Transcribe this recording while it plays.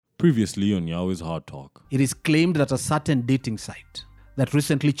Previously on Yahweh's Hard Talk. It is claimed that a certain dating site that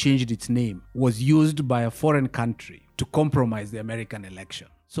recently changed its name was used by a foreign country to compromise the American election.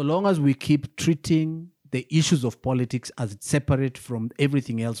 So long as we keep treating the issues of politics as separate from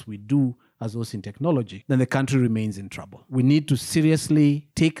everything else we do as those in technology, then the country remains in trouble. We need to seriously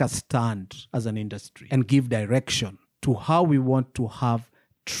take a stand as an industry and give direction to how we want to have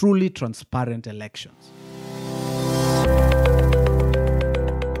truly transparent elections.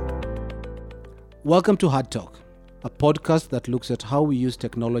 Welcome to Hard Talk, a podcast that looks at how we use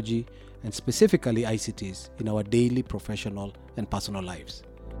technology and specifically ICTs in our daily professional and personal lives.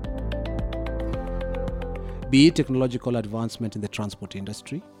 Be it technological advancement in the transport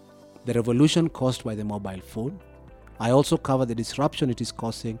industry, the revolution caused by the mobile phone, I also cover the disruption it is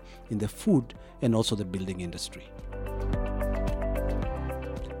causing in the food and also the building industry.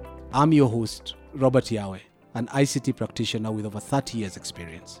 I'm your host, Robert Yahweh, an ICT practitioner with over 30 years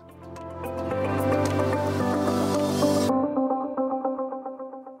experience.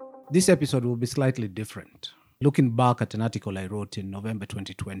 This episode will be slightly different, looking back at an article I wrote in November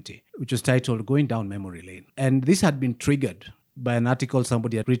 2020, which was titled Going Down Memory Lane. And this had been triggered by an article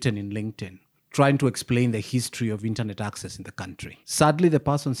somebody had written in LinkedIn, trying to explain the history of internet access in the country. Sadly, the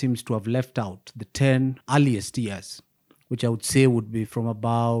person seems to have left out the 10 earliest years, which I would say would be from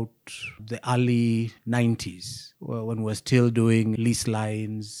about the early 90s, when we were still doing lease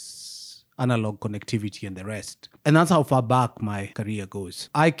lines, analog connectivity and the rest. And that's how far back my career goes.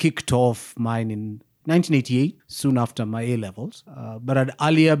 I kicked off mine in 1988, soon after my A-levels, but I'd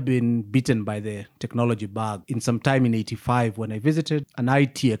earlier been bitten by the technology bug in some time in 85 when I visited an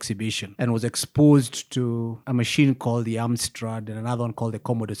IT exhibition and was exposed to a machine called the Amstrad and another one called the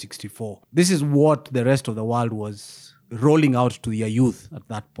Commodore 64. This is what the rest of the world was rolling out to their youth at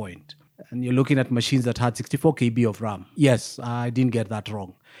that point. And you're looking at machines that had 64 KB of RAM. Yes, I didn't get that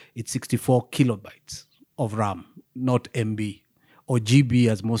wrong. It's 64 kilobytes of RAM, not MB or GB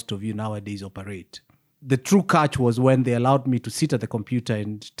as most of you nowadays operate. The true catch was when they allowed me to sit at the computer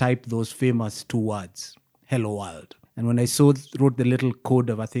and type those famous two words, hello world. And when I wrote the little code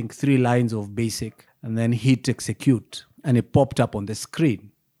of, I think, 3 lines of BASIC and then hit execute and it popped up on the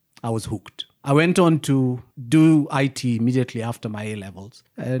screen, I was hooked. I went on to do IT immediately after my A-levels.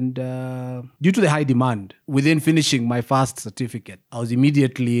 And due to the high demand, within finishing my first certificate, I was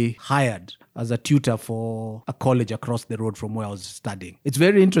immediately hired as a tutor for a college across the road from where I was studying. It's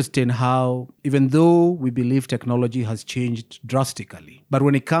very interesting how, even though we believe technology has changed drastically, but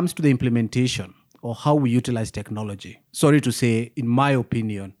when it comes to the implementation or how we utilize technology, sorry to say, in my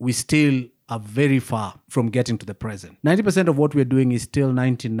opinion, we still are very far from getting to the present. 90% of what we're doing is still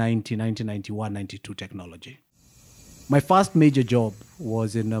 1990, 1991, 92 technology. My first major job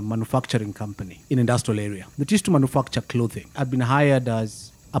was in a manufacturing company in industrial area that used to manufacture clothing. I'd been hired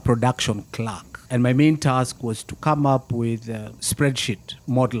as a production clerk, and my main task was to come up with spreadsheet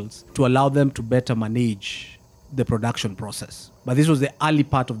models to allow them to better manage the production process. But this was the early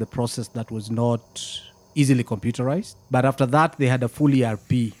part of the process that was not easily computerized. But after that, they had a full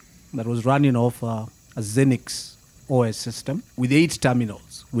ERP that was running off a Xenix OS system with 8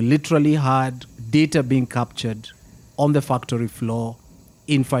 terminals. We literally had data being captured on the factory floor,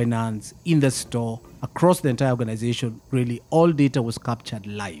 in finance, in the store, across the entire organization. Really, all data was captured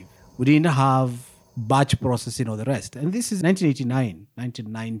live. We didn't have batch processing or the rest. And this is 1989,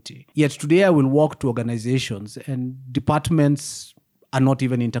 1990. Yet today I will walk to organizations and departments are not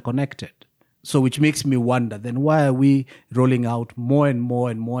even interconnected. So which makes me wonder, then why are we rolling out more and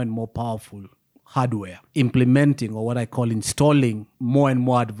more powerful hardware, implementing or what I call installing more and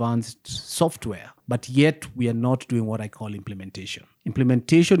more advanced software, but yet we are not doing what I call implementation.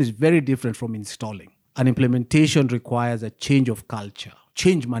 Implementation is very different from installing. And implementation requires a change of culture.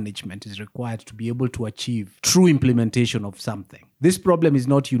 Change management is required to be able to achieve true implementation of something. This problem is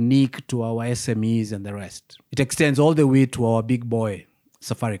not unique to our SMEs and the rest. It extends all the way to our big boy,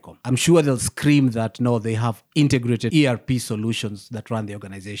 Safaricom. I'm sure they'll scream that, no, they have integrated ERP solutions that run the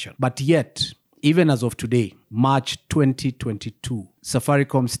organization. But yet, even as of today, March 2022,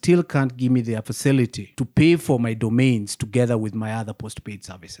 Safaricom still can't give me the facility to pay for my domains together with my other postpaid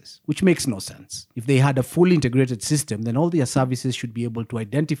services, which makes no sense. If they had a fully integrated system, then all their services should be able to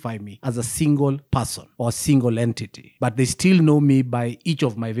identify me as a single person or a single entity. But they still know me by each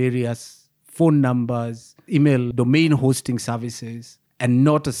of my various phone numbers, email, domain hosting services, and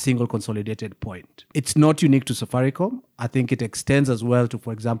not a single consolidated point. It's not unique to Safaricom. I think it extends as well to,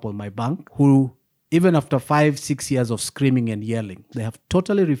 for example, my bank, who Even after 5-6 years of screaming and yelling, they have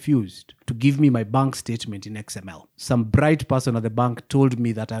totally refused to give me my bank statement in XML. Some bright person at the bank told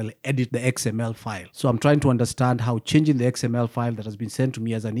me that I'll edit the XML file. So I'm trying to understand how changing the XML file that has been sent to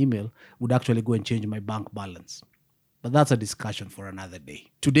me as an email would actually go and change my bank balance. But that's a discussion for another day.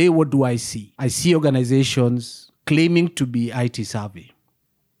 Today, what do I see? I see organizations claiming to be IT savvy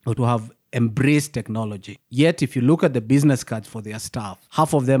or to have embraced technology. Yet, if you look at the business cards for their staff,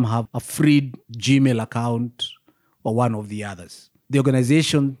 half of them have a free Gmail account or one of the others. The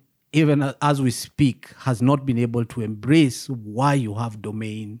organization, even as we speak, has not been able to embrace why you have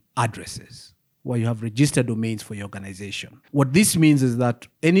domain addresses, why you have registered domains for your organization. What this means is that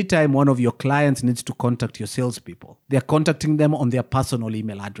anytime one of your clients needs to contact your salespeople, they're contacting them on their personal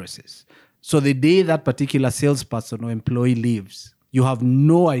email addresses. So the day that particular salesperson or employee leaves, you have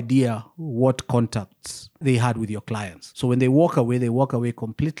no idea what contacts they had with your clients. So when they walk away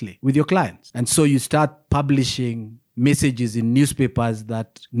completely with your clients. And so you start publishing messages in newspapers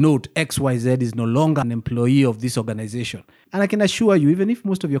that note XYZ is no longer an employee of this organization. And I can assure you, even if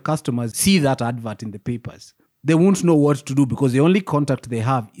most of your customers see that advert in the papers, they won't know what to do because the only contact they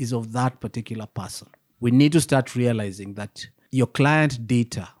have is of that particular person. We need to start realizing that your client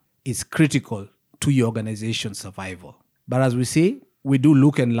data is critical to your organization's survival. But as we say, we do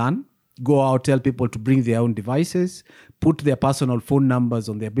look and learn, go out, tell people to bring their own devices, put their personal phone numbers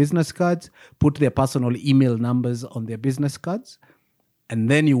on their business cards, put their personal email numbers on their business cards, and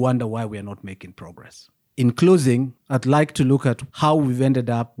then you wonder why we are not making progress. In closing, I'd like to look at how we've ended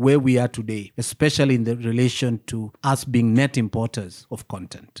up where we are today, especially in the relation to us being net importers of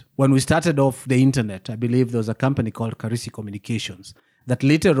content. When we started off the internet, I believe there was a company called Carisi Communications that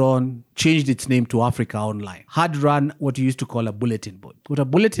later on changed its name to Africa Online, had run what you used to call a bulletin board. What a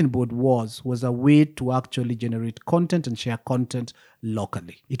bulletin board was a way to actually generate content and share content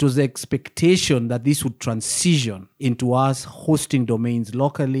locally. It was the expectation that this would transition into us hosting domains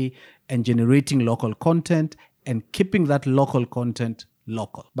locally and generating local content and keeping that local content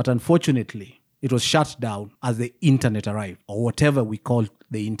local. But unfortunately, it was shut down as the internet arrived, or whatever we call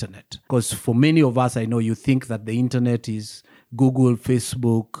the internet. Because for many of us, I know you think that the internet is Google,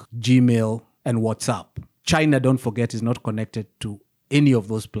 Facebook, Gmail, and WhatsApp. China, don't forget, is not connected to any of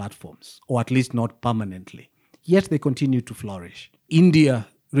those platforms, or at least not permanently. Yet they continue to flourish. India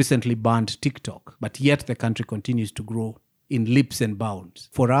recently banned TikTok, but yet the country continues to grow in leaps and bounds.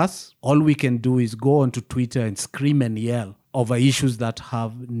 For us, all we can do is go onto Twitter and scream and yell over issues that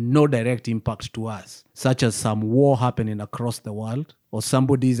have no direct impact to us, such as some war happening across the world or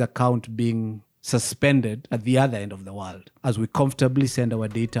somebody's account being suspended at the other end of the world as we comfortably send our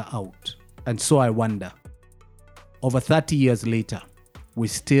data out. And so I wonder, over 30 years later, we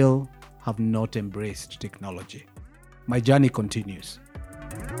still have not embraced technology. My journey continues.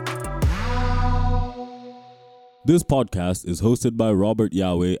 This podcast is hosted by Robert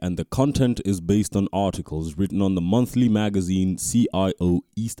Yahweh, and the content is based on articles written on the monthly magazine CIO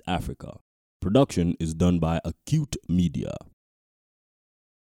East Africa. Production is done by Acute Media.